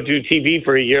 he could go do TV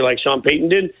for a year like Sean Payton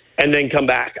did and then come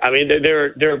back. I mean,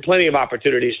 there are plenty of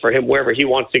opportunities for him wherever he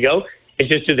wants to go. It's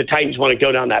just that the Titans want to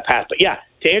go down that path. But, yeah,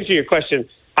 to answer your question,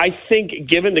 I think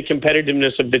given the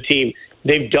competitiveness of the team,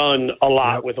 they've done a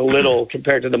lot with a little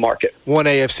compared to the market. One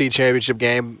AFC championship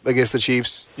game against the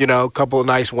Chiefs, a couple of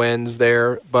nice wins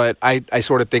there. But I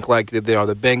sort of think like the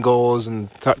Bengals and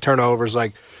turnovers,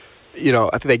 like,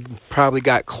 I think they probably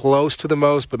got close to the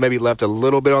most, but maybe left a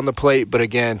little bit on the plate. But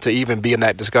again, to even be in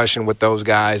that discussion with those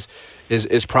guys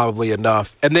is probably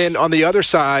enough. And then on the other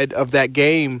side of that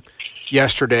game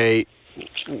yesterday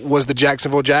was the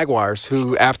Jacksonville Jaguars,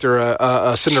 who after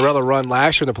a Cinderella run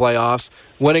last year in the playoffs,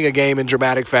 winning a game in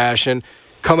dramatic fashion,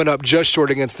 coming up just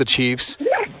short against the Chiefs,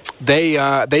 they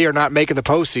are not making the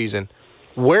postseason.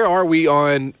 Where are we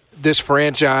on this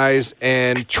franchise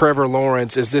and Trevor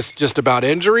Lawrence? Is this just about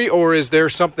injury, or is there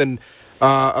something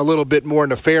a little bit more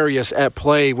nefarious at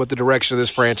play with the direction of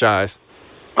this franchise?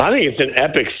 I think it's an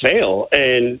epic fail,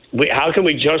 and how can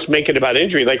we just make it about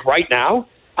injury? Like right now,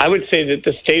 I would say that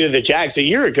the state of the Jags a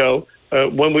year ago,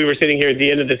 when we were sitting here at the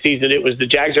end of the season, it was the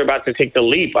Jags are about to take the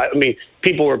leap. I mean,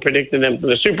 people were predicting them for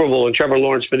the Super Bowl and Trevor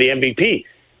Lawrence for the MVP.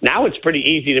 Now it's pretty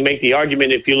easy to make the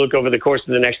argument if you look over the course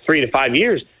of the next 3 to 5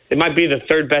 years, it might be the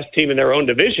third best team in their own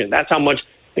division. That's how much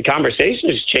the conversation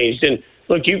has changed. And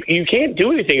look, you can't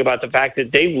do anything about the fact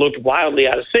that they've looked wildly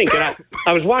out of sync. And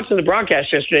I was watching the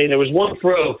broadcast yesterday, and there was one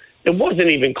throw that wasn't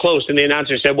even close. And the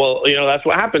announcer said, well, that's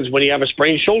what happens when you have a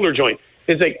sprained shoulder joint.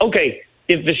 It's like, okay,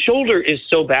 if the shoulder is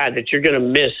so bad that you're going to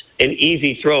miss an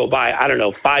easy throw by,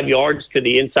 5 yards to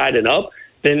the inside and up,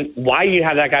 then why do you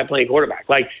have that guy playing quarterback?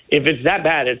 Like, if it's that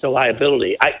bad, it's a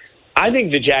liability. I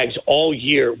think the Jags all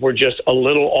year were just a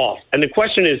little off. And the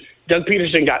question is, Doug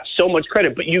Peterson got so much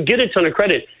credit, but you get a ton of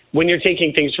credit when you're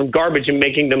taking things from garbage and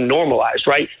making them normalized,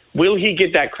 right? Will he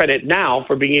get that credit now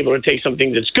for being able to take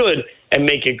something that's good and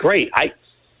make it great?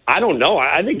 I don't know.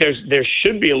 I think there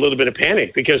should be a little bit of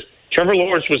panic because Trevor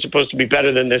Lawrence was supposed to be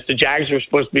better than this. The Jags were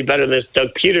supposed to be better than this. Doug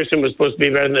Peterson was supposed to be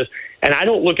better than this. And I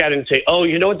don't look at it and say, oh,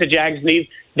 you know what the Jags need?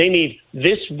 They need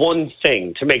this one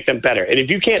thing to make them better. And if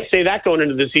you can't say that going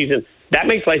into the season, that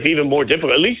makes life even more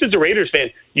difficult. At least as a Raiders fan,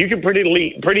 you can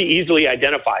pretty easily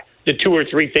identify the 2 or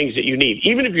 3 things that you need.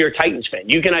 Even if you're a Titans fan,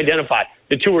 you can identify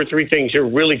the 2 or 3 things you're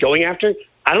really going after.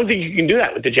 I don't think you can do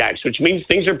that with the Jags, which means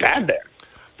things are bad there.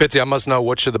 Fitzy, I must know,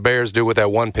 what should the Bears do with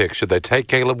that one pick? Should they take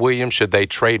Caleb Williams? Should they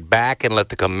trade back and let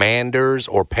the Commanders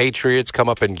or Patriots come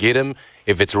up and get him?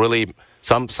 If it's really,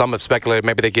 some have speculated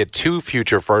maybe they get 2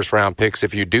 future first-round picks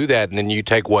if you do that, and then you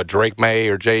take, Drake May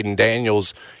or Jaden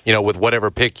Daniels, with whatever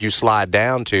pick you slide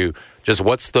down to. Just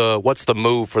what's the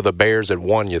move for the Bears at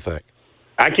 1, you think?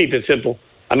 I keep it simple.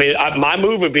 I mean, my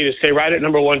move would be to stay right at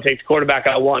number 1, take the quarterback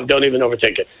I want, don't even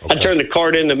overtake it. Okay. I turn the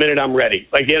card in the minute I'm ready.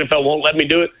 Like the NFL won't let me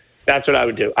do it. That's what I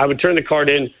would do. I would turn the card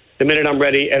in the minute I'm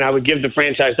ready, and I would give the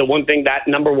franchise the one thing that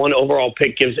number 1 overall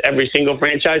pick gives every single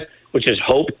franchise, which is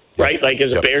hope, right? Like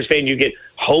as a Bears fan, you get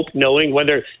hope knowing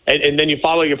whether – and then you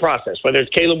follow your process. Whether it's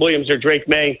Caleb Williams or Drake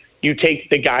May, you take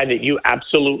the guy that you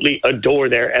absolutely adore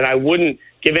there. And I wouldn't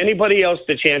give anybody else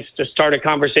the chance to start a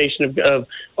conversation of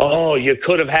oh, you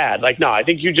could have had. Like, no, I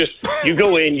think you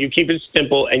go in, you keep it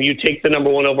simple, and you take the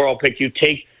number 1 overall pick. You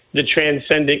take the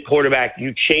transcendent quarterback.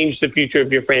 You change the future of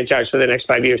your franchise for the next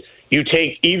 5 years. You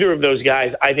take either of those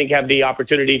guys, I think have the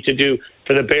opportunity to do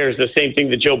for the Bears the same thing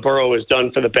that Joe Burrow has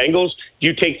done for the Bengals.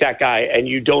 You take that guy, and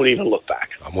you don't even look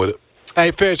back. I'm with it.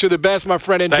 Hey, Fitz, you're the best, my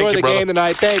friend. Enjoy the game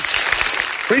tonight. Thanks.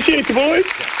 Appreciate you, boys.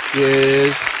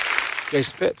 Is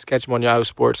Jason Fitz. Catch him on Yahoo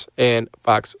Sports and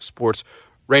Fox Sports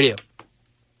Radio.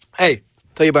 Hey,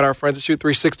 tell you about our friends at Shoot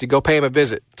 360. Go pay them a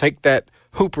visit. Take that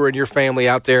hooper and your family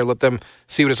out there. Let them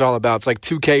see what it's all about. It's like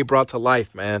 2K brought to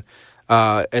life, man.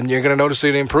 And you're going to notice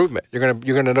an improvement. You're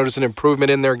going to notice an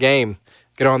improvement in their game.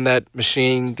 Get on that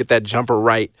machine. Get that jumper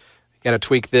right. You got to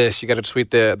tweak this. You got to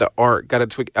tweak the art. Got to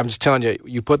tweak. I'm just telling you.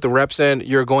 You put the reps in,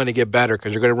 you're going to get better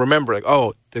because you're going to remember. Like,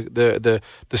 oh, the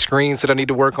screens that I need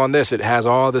to work on this. It has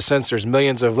all the sensors,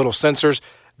 millions of little sensors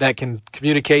that can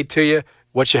communicate to you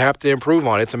what you have to improve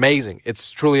on. It's amazing.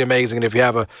 It's truly amazing. And if you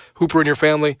have a hooper in your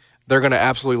family, they're going to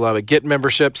absolutely love it. Get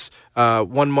memberships,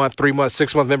 1 month, 3 month,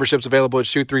 6 month memberships available at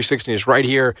Shoot 360. It's right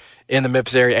here in the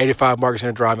Memphis area, 85 Market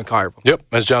Center Drive in Collierville. Yep.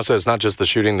 As John says, it's not just the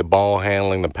shooting, the ball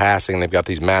handling, the passing. They've got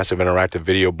these massive interactive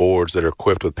video boards that are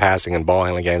equipped with passing and ball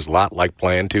handling games, a lot like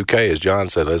playing 2K, as John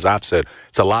said. As I've said,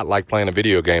 it's a lot like playing a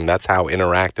video game. That's how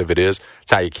interactive it is.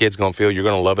 It's how your kid's going to feel. You're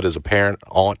going to love it as a parent,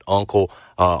 aunt, uncle,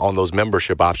 on those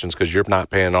membership options because you're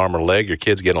not paying arm or leg. Your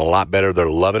kid's getting a lot better. They're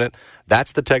loving it.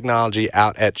 That's the technology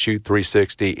out at Shoot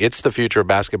 360. It's the future of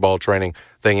basketball training.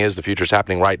 Thing is, the future's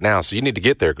happening right now, so you need to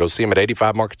get there. Go see them at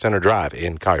 85 Market Center Drive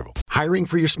in Collierville. Hiring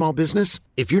for your small business?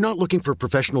 If you're not looking for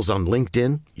professionals on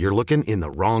LinkedIn, you're looking in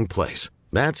the wrong place.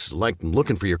 That's like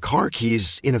looking for your car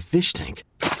keys in a fish tank.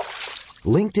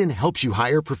 LinkedIn helps you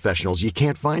hire professionals you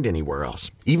can't find anywhere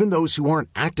else, even those who aren't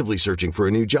actively searching for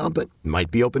a new job but might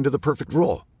be open to the perfect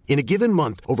role. In a given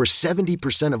month, over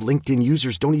 70% of LinkedIn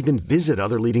users don't even visit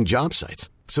other leading job sites.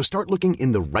 So start looking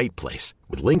in the right place.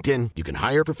 With LinkedIn, you can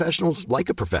hire professionals like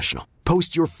a professional.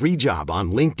 Post your free job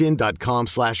on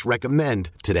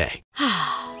linkedin.com/recommend today.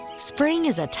 Spring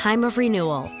is a time of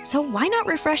renewal, so why not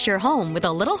refresh your home with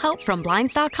a little help from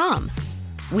Blinds.com?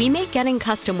 We make getting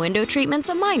custom window treatments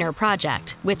a minor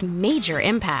project with major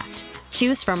impact.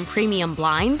 Choose from premium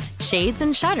blinds, shades,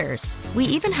 and shutters. We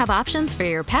even have options for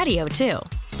your patio, too.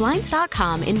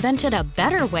 Blinds.com invented a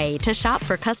better way to shop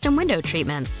for custom window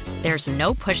treatments. There's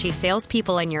no pushy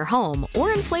salespeople in your home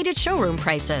or inflated showroom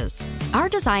prices. Our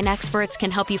design experts can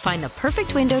help you find the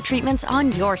perfect window treatments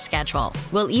on your schedule.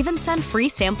 We'll even send free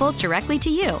samples directly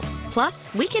to you.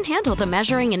 Plus, we can handle the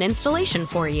measuring and installation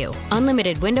for you.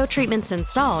 Unlimited window treatments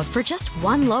installed for just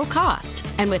one low cost.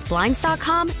 And with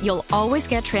Blinds.com, you'll always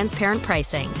get transparent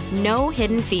pricing. No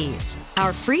hidden fees.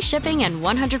 Our free shipping and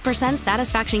 100%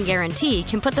 satisfaction guarantee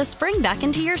can put the spring back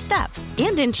into your step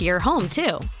and into your home,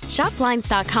 too. Shop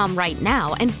Blinds.com right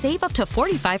now and save up to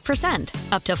 45%.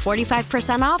 Up to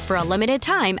 45% off for a limited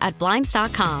time at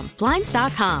Blinds.com.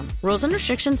 Blinds.com. Rules and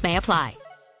restrictions may apply.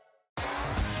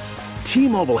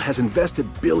 T-Mobile has invested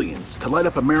billions to light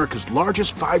up America's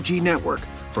largest 5G network,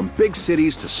 from big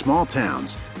cities to small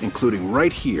towns, including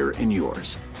right here in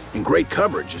yours. And great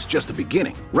coverage is just the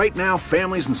beginning. Right now,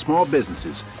 families and small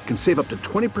businesses can save up to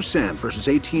 20% versus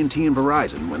AT&T and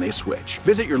Verizon when they switch.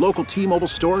 Visit your local T-Mobile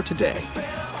store today.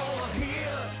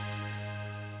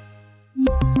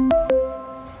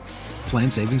 Plan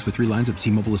savings with 3 lines of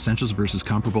T-Mobile Essentials versus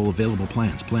comparable available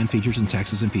plans. Plan features and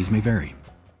taxes and fees may vary.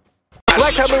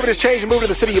 Black Tie Movement has changed and moved to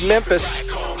the city of Memphis.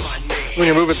 when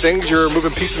you're moving things, you're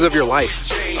moving pieces of your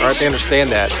life. All right, they understand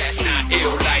that.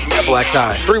 Black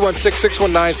Tie.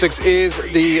 316-6196 is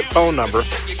the phone number.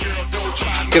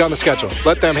 Get on the schedule.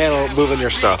 Let them handle moving your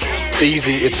stuff. It's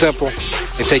easy. It's simple.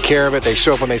 They take care of it. They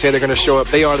show up when they say they're going to show up.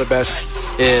 They are the best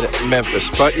in Memphis.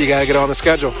 But you got to get on the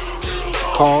schedule.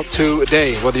 Call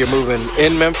today. Whether you're moving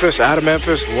in Memphis, out of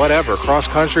Memphis, whatever, cross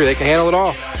country, they can handle it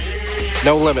all.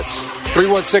 No limits.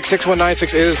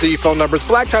 316-6196 is the phone number. It's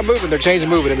Black Tie Moving. They're changing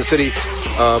moving in the city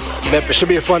of Memphis. Should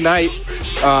be a fun night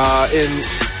in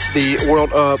the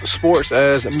world of sports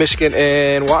as Michigan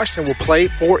and Washington will play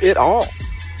for it all.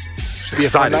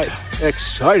 Excited.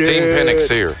 Excited. Team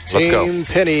Penix here. Let's go. Team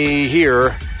Penny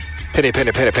here. Penny.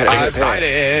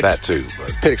 Excited. That too.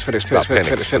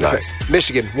 Penix tonight.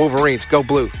 Michigan Wolverines, go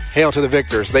blue. Hail to the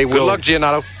victors. They will. Good luck,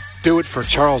 Giannato. Do it for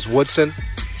Charles Woodson.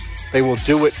 They will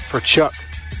do it for Chuck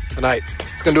tonight.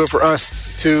 It's going to do it for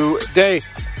us today.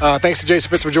 Thanks to Jason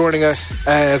Fitz for joining us.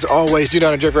 As always, do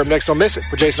not enjoy for up next. Don't miss it.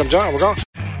 For Jason, I'm John. We're gone.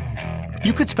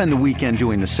 You could spend the weekend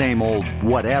doing the same old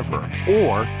whatever,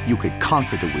 or you could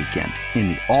conquer the weekend in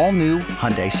the all-new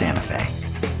Hyundai Santa Fe.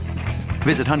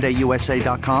 Visit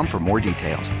HyundaiUSA.com for more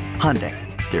details. Hyundai,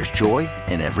 there's joy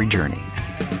in every journey.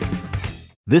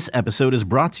 This episode is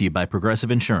brought to you by Progressive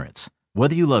Insurance.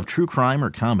 Whether you love true crime or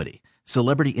comedy,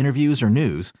 celebrity interviews or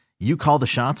news, you call the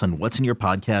shots on what's in your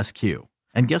podcast queue.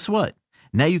 And guess what?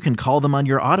 Now you can call them on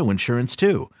your auto insurance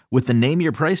too with the Name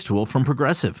Your Price tool from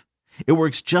Progressive. It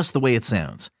works just the way it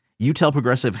sounds. You tell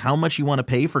Progressive how much you want to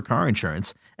pay for car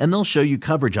insurance, and they'll show you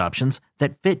coverage options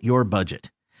that fit your budget.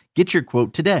 Get your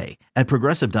quote today at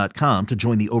Progressive.com to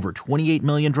join the over 28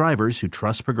 million drivers who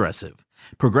trust Progressive.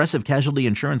 Progressive Casualty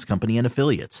Insurance Company and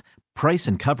Affiliates. Price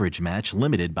and coverage match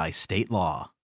limited by state law.